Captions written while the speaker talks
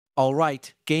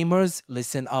Alright, gamers,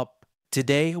 listen up.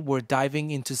 Today, we're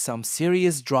diving into some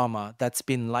serious drama that's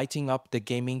been lighting up the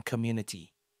gaming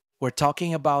community. We're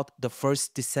talking about the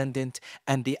first Descendant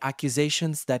and the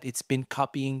accusations that it's been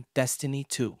copying Destiny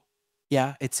 2.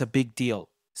 Yeah, it's a big deal.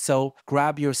 So,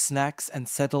 grab your snacks and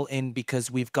settle in because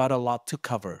we've got a lot to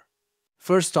cover.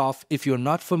 First off, if you're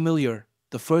not familiar,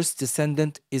 the first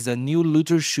Descendant is a new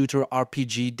looter shooter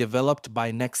RPG developed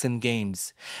by Nexon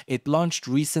Games. It launched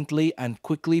recently and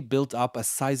quickly built up a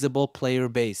sizable player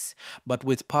base, but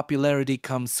with popularity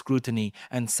comes scrutiny,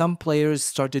 and some players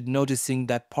started noticing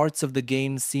that parts of the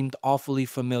game seemed awfully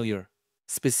familiar.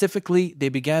 Specifically, they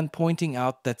began pointing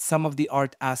out that some of the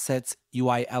art assets,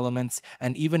 UI elements,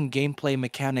 and even gameplay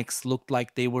mechanics looked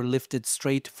like they were lifted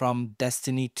straight from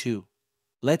Destiny 2.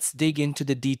 Let's dig into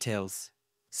the details.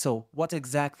 So, what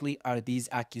exactly are these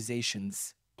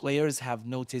accusations? Players have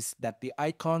noticed that the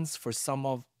icons for some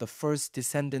of the first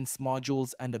Descendants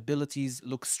modules and abilities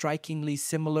look strikingly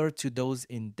similar to those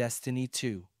in Destiny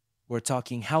 2. We're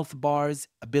talking health bars,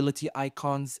 ability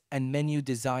icons, and menu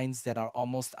designs that are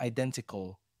almost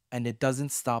identical. And it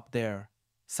doesn't stop there.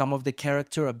 Some of the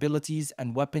character abilities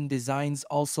and weapon designs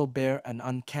also bear an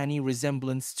uncanny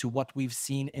resemblance to what we've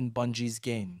seen in Bungie's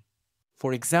game.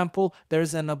 For example,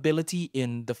 there's an ability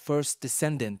in the first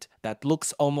Descendant that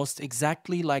looks almost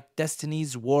exactly like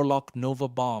Destiny's Warlock Nova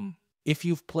Bomb. If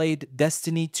you've played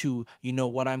Destiny 2, you know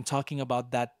what I'm talking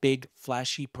about, that big,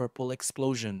 flashy purple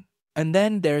explosion. And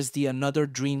then there's the Another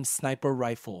Dream sniper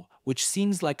rifle, which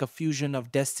seems like a fusion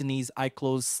of Destiny's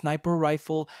iClose sniper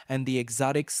rifle and the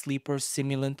exotic Sleeper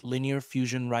Simulant linear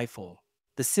fusion rifle.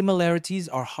 The similarities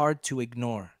are hard to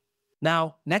ignore.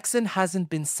 Now, Nexon hasn't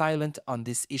been silent on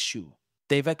this issue.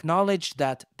 They've acknowledged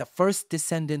that the first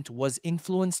Descendant was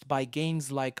influenced by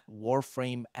games like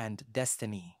Warframe and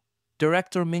Destiny.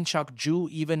 Director Minchuk Ju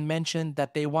even mentioned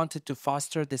that they wanted to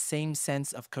foster the same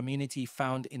sense of community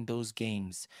found in those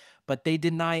games, but they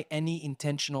deny any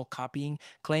intentional copying,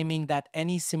 claiming that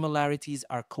any similarities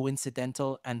are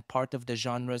coincidental and part of the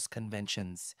genre's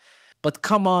conventions. But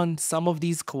come on, some of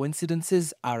these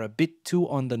coincidences are a bit too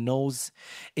on the nose.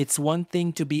 It's one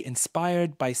thing to be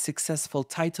inspired by successful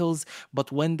titles,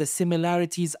 but when the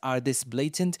similarities are this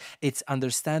blatant, it's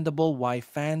understandable why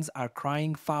fans are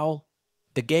crying foul.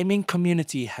 The gaming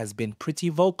community has been pretty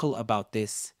vocal about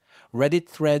this. Reddit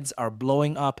threads are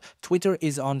blowing up, Twitter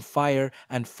is on fire,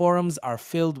 and forums are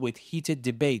filled with heated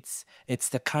debates. It's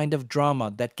the kind of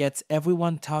drama that gets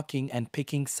everyone talking and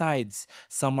picking sides.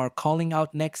 Some are calling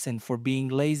out Nexon for being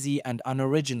lazy and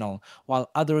unoriginal,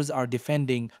 while others are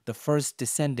defending the first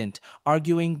Descendant,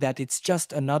 arguing that it's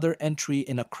just another entry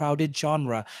in a crowded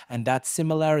genre and that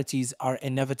similarities are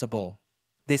inevitable.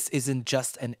 This isn't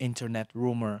just an internet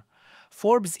rumor.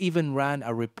 Forbes even ran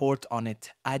a report on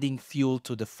it, adding fuel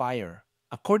to the fire.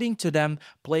 According to them,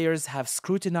 players have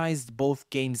scrutinized both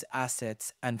games'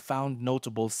 assets and found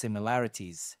notable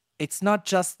similarities. It's not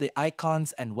just the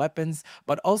icons and weapons,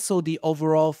 but also the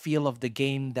overall feel of the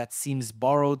game that seems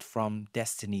borrowed from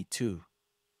Destiny 2.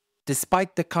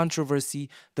 Despite the controversy,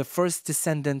 the first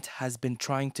Descendant has been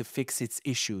trying to fix its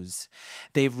issues.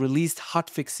 They've released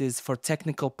hotfixes for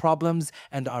technical problems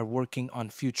and are working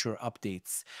on future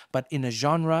updates. But in a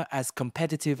genre as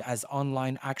competitive as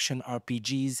online action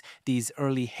RPGs, these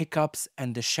early hiccups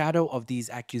and the shadow of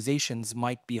these accusations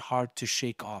might be hard to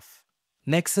shake off.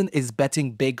 Nexon is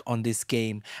betting big on this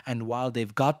game, and while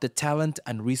they've got the talent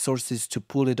and resources to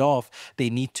pull it off, they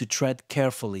need to tread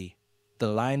carefully. The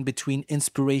line between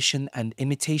inspiration and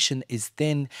imitation is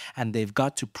thin, and they've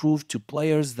got to prove to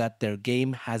players that their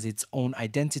game has its own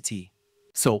identity.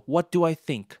 So, what do I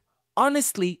think?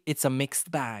 Honestly, it's a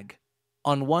mixed bag.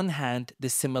 On one hand,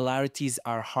 the similarities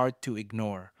are hard to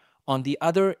ignore. On the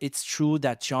other, it's true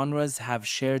that genres have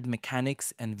shared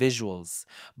mechanics and visuals,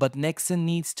 but Nexon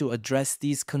needs to address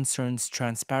these concerns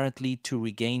transparently to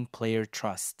regain player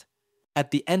trust. At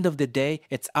the end of the day,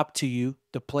 it's up to you,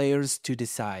 the players, to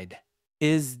decide.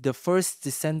 Is the first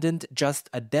Descendant just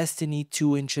a Destiny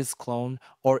 2 inches clone,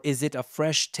 or is it a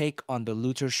fresh take on the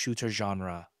looter-shooter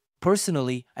genre?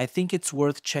 Personally, I think it's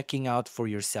worth checking out for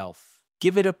yourself.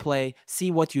 Give it a play, see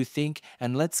what you think,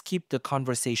 and let's keep the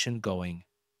conversation going.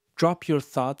 Drop your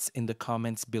thoughts in the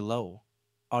comments below.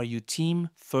 Are you Team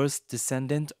First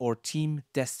Descendant or Team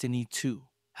Destiny 2?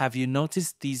 Have you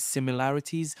noticed these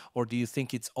similarities, or do you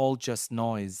think it's all just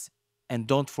noise? And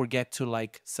don't forget to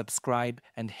like, subscribe,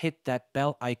 and hit that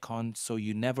bell icon so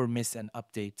you never miss an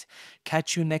update.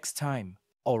 Catch you next time.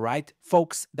 Alright,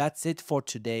 folks, that's it for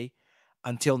today.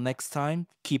 Until next time,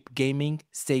 keep gaming,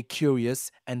 stay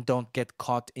curious, and don't get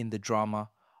caught in the drama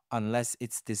unless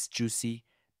it's this juicy.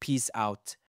 Peace out.